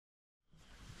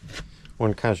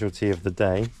One casualty of the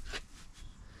day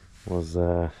was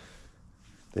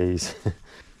these.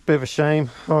 Bit of a shame.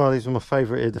 Oh, these were my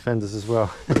favourite ear defenders as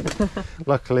well.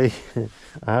 Luckily,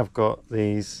 I have got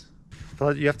these.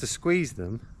 But you have to squeeze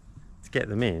them to get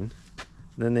them in,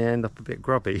 and then they end up a bit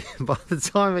grubby. By the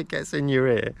time it gets in your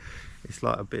ear, it's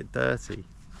like a bit dirty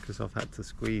because I've had to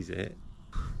squeeze it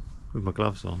with my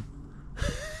gloves on.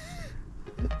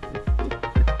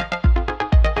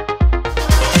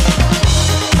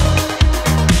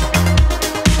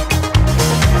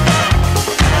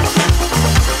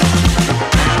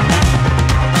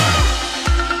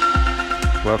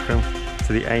 Welcome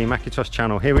to the A.E.Mackintosh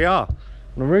channel. Here we are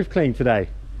on a roof clean today.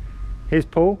 Here's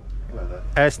Paul. Hello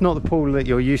there. It's not the Paul that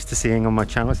you're used to seeing on my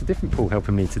channel. It's a different Paul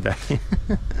helping me today.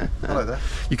 Hello there.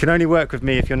 You can only work with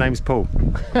me if your name's Paul.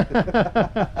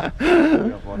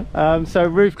 So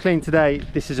roof clean today.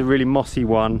 This is a really mossy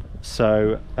one.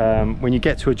 So when you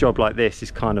get to a job like this,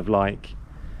 it's kind of like,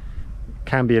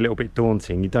 can be a little bit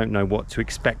daunting. You don't know what to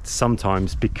expect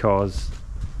sometimes, because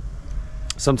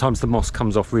sometimes the moss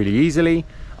comes off really easily,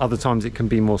 other times it can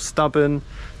be more stubborn.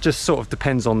 Just sort of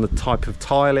depends on the type of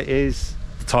tile it is,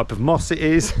 the type of moss it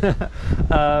is.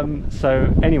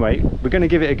 So anyway, we're going to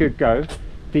give it a good go.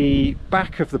 The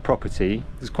back of the property,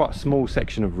 there's quite a small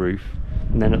section of roof,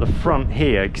 and then at the front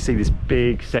here you can see this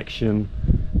big section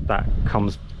that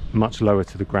comes much lower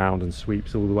to the ground and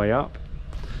sweeps all the way up.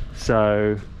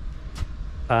 So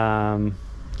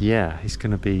yeah, it's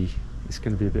going to be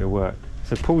a bit of work.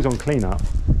 So Paul's on clean-up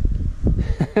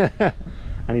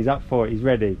and he's up for it, he's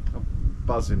ready. I'm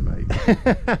buzzing, mate.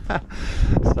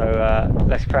 So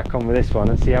let's crack on with this one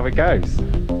and see how it goes.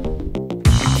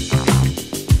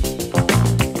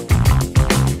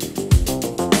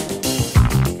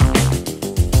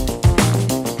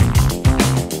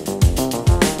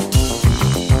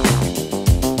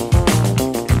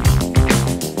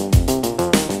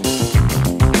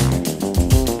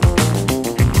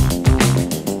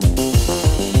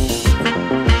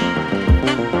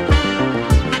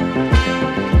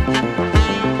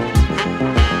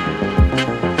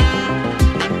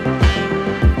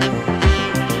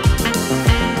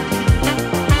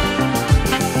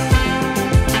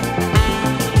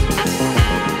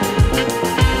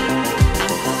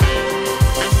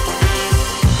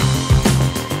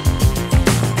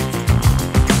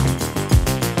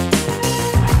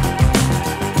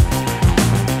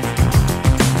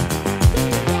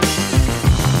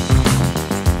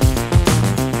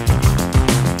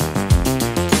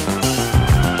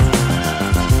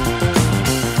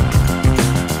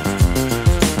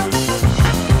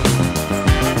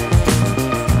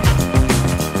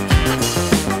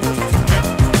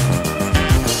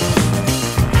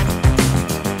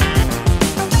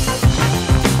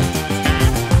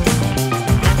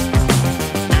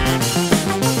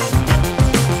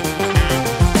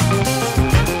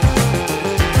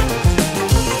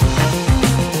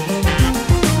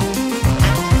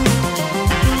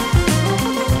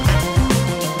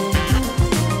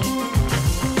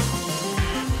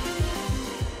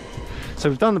 So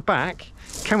we've done the back,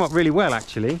 came up really well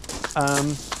actually.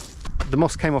 The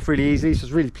moss came off really easily, so I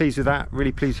was really pleased with that,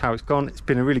 really pleased how it's gone. It's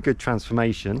been a really good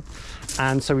transformation.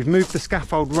 And so we've moved the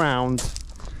scaffold round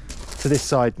to this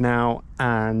side now,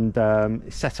 and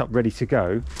it's set up ready to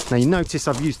go. Now you notice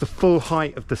I've used the full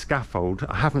height of the scaffold.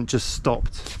 I haven't just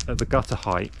stopped at the gutter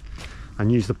height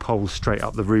and used the poles straight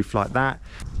up the roof like that.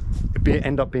 It'd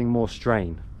end up being more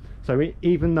strain. So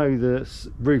even though the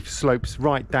roof slopes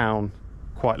right down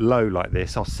quite low like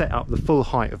this, I'll set up the full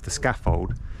height of the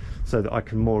scaffold so that I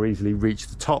can more easily reach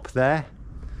the top there,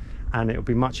 and it'll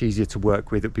be much easier to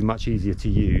work with, it'll be much easier to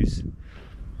use.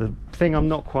 The thing I'm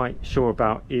not quite sure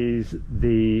about is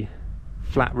the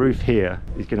flat roof here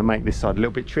is going to make this side a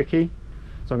little bit tricky.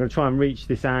 So I'm going to try and reach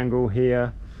this angle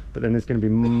here, but then there's going to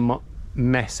be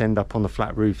mess end up on the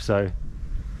flat roof, so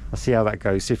I'll see how that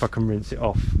goes, see if I can rinse it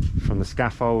off from the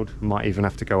scaffold. Might even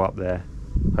have to go up there,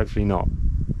 hopefully not.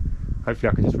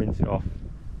 Hopefully I can just rinse it off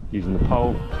using the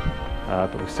pole,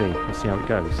 but we'll see how it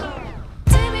goes.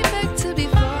 Take me back to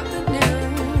before the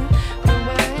new.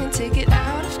 Rewind, take it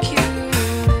out of cue.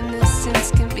 Innocence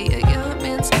can be a young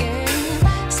man's game.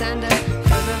 Signed up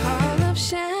for the hall of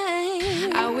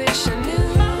shame. I wish I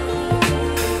knew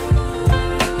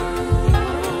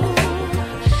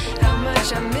how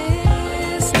much I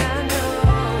miss not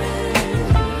knowing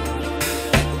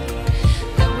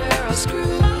that we're all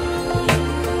screwed.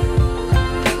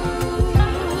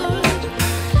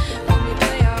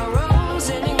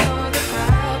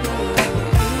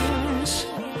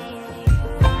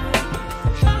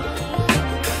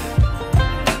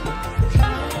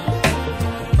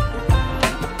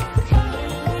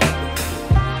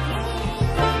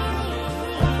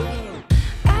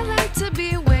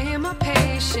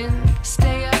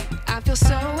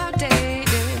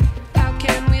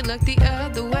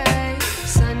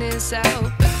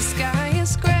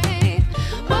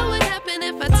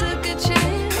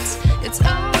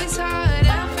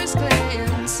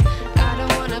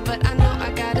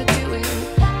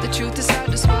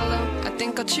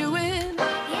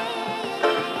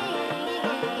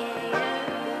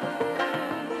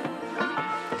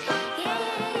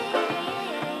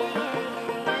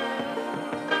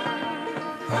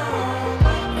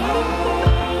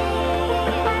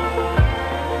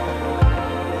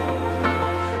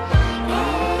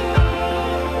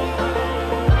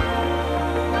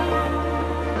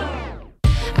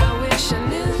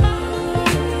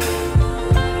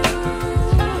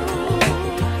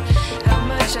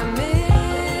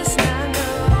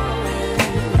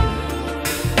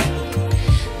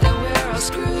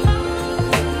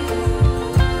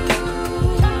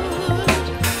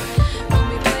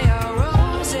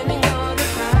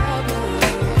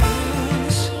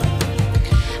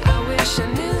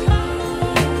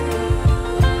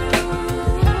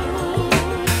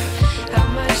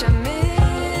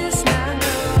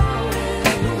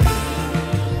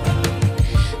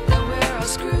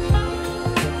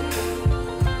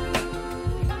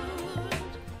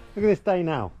 this day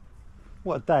now.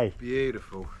 What a day.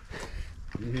 Beautiful.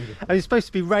 Beautiful. And it's supposed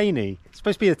to be rainy. It's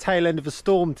supposed to be the tail end of a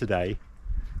storm today,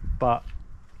 but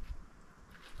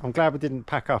I'm glad we didn't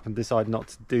pack up and decide not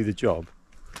to do the job.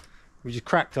 We just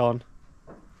cracked on,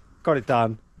 got it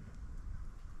done,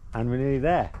 and we're nearly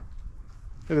there.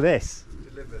 Look at this.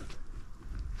 Delivered.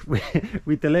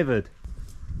 We delivered.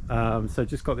 So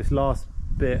just got this last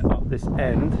bit up this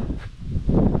end,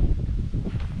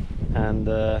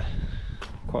 and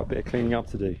quite a bit of cleaning up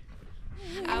to do.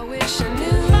 I wish I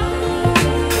knew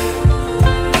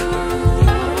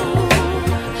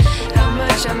how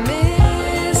much I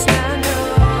miss not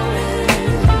knowing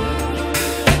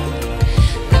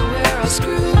that we're all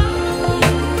screwed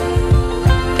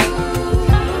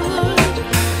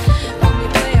when we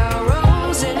play our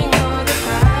roles and ignore the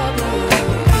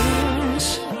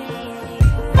problems.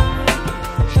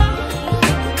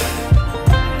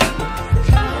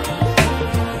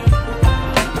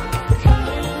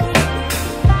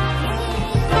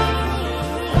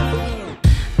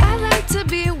 I like to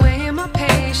be away in my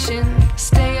patience.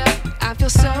 Stay up, I feel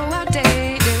so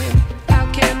outdated. How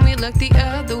can we look the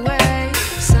other way?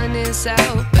 Sun is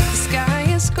out, but the sky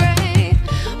is gray.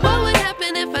 What would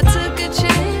happen if I took a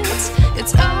chance?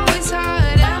 It's always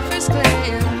hard at first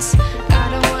glance. I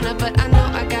don't wanna, but I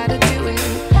know I gotta do it.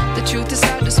 The truth is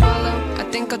hard to swallow, I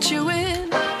think I'll chew it.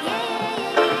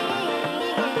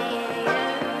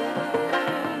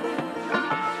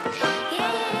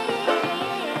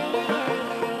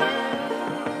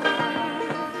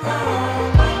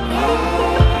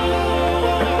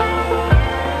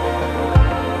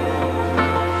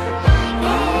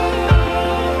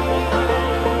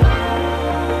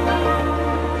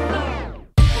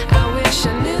 I wish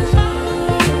I knew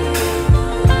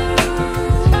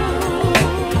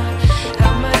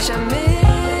how much I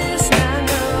miss not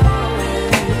knowing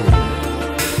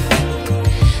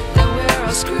that we're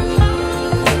all screwed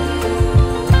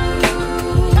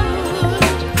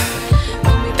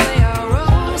when we play our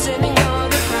roles and ignore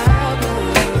the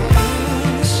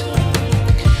problems.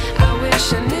 I wish I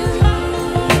knew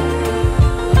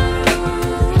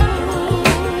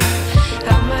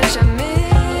how much I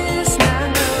miss not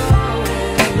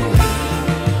knowing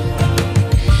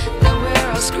that we're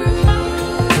all screwed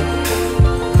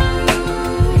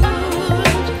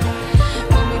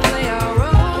when we play our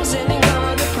roles and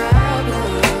ignore the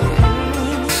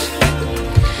problems.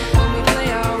 When we play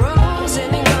our roles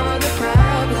and ignore the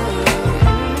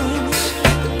problems.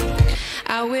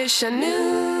 I wish I knew.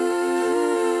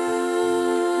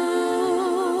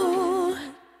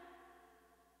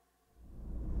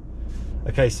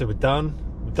 Okay, so we're done.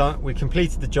 We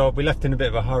completed the job. We left in a bit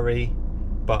of a hurry,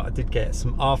 but I did get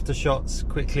some after shots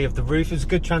quickly of the roof. It was a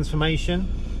good transformation.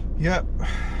 Yep.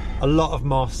 A lot of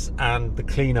moss, and the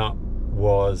cleanup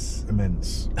was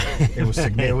Immense. It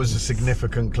was a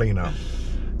significant cleanup.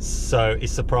 so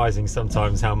it's surprising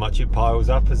sometimes how much it piles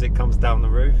up as it comes down the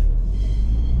roof.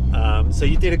 So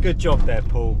you did a good job there,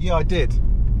 Paul. Yeah, I did.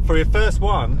 For your first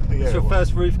one, Yeah, it's your it was.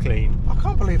 first roof clean. I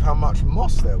can't believe how much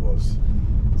moss there was.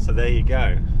 So there you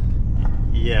go.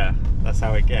 Yeah, that's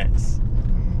how it gets.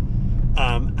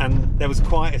 And there was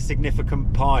quite a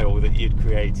significant pile that you'd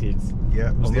created.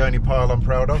 Yeah, it was the only pile I'm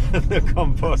proud of. The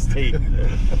compost heap.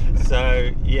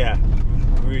 So yeah,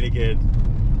 really good.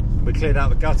 We cleared out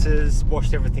the gutters,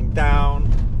 washed everything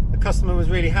down. The customer was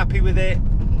really happy with it.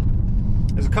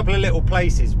 There's a couple of little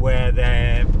places where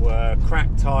there were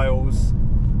cracked tiles,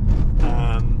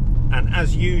 and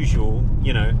as usual,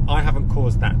 you know, I haven't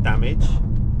caused that damage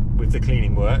with the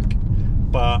cleaning work,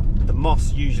 but the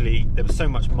moss, usually there was so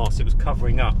much moss it was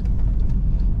covering up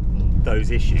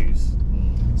those issues.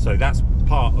 So that's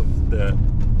part of the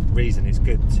reason it's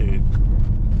good to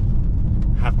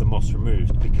have the moss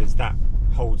removed, because that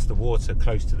holds the water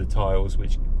close to the tiles,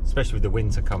 which, especially with the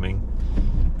winter coming,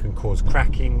 can cause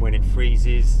cracking when it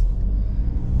freezes.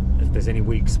 If there's any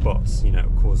weak spots, you know,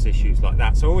 it'll cause issues like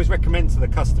that. So I always recommend to the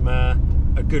customer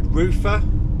a good roofer.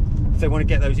 If they want to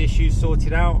get those issues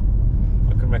sorted out,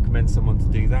 I can recommend someone to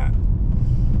do that.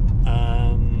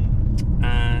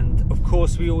 And of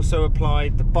course we also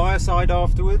applied the biocide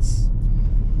afterwards.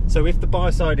 So if the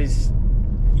biocide is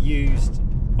used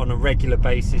on a regular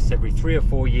basis every 3 or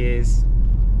 4 years,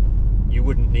 you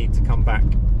wouldn't need to come back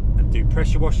and do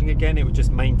pressure washing again. It would just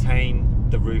maintain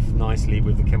the roof nicely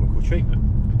with the chemical treatment.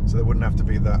 So there wouldn't have to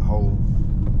be that whole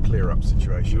clear up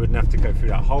situation. You wouldn't have to go through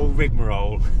that whole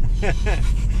rigmarole.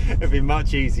 It'd be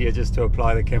much easier just to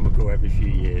apply the chemical every few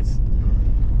years,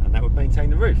 and that would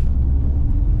maintain the roof.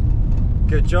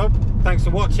 Good job. Thanks for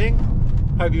watching.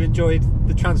 Hope you enjoyed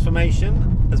the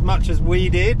transformation as much as we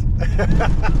did.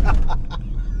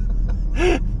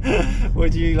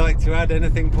 Would you like to add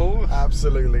anything, Paul?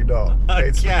 Absolutely not.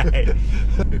 Okay. Do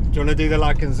you want to do the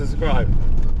like and subscribe?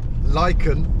 Like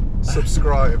and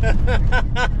subscribe.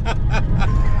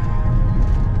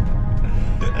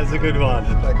 That's a good one.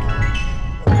 Thank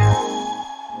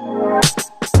you.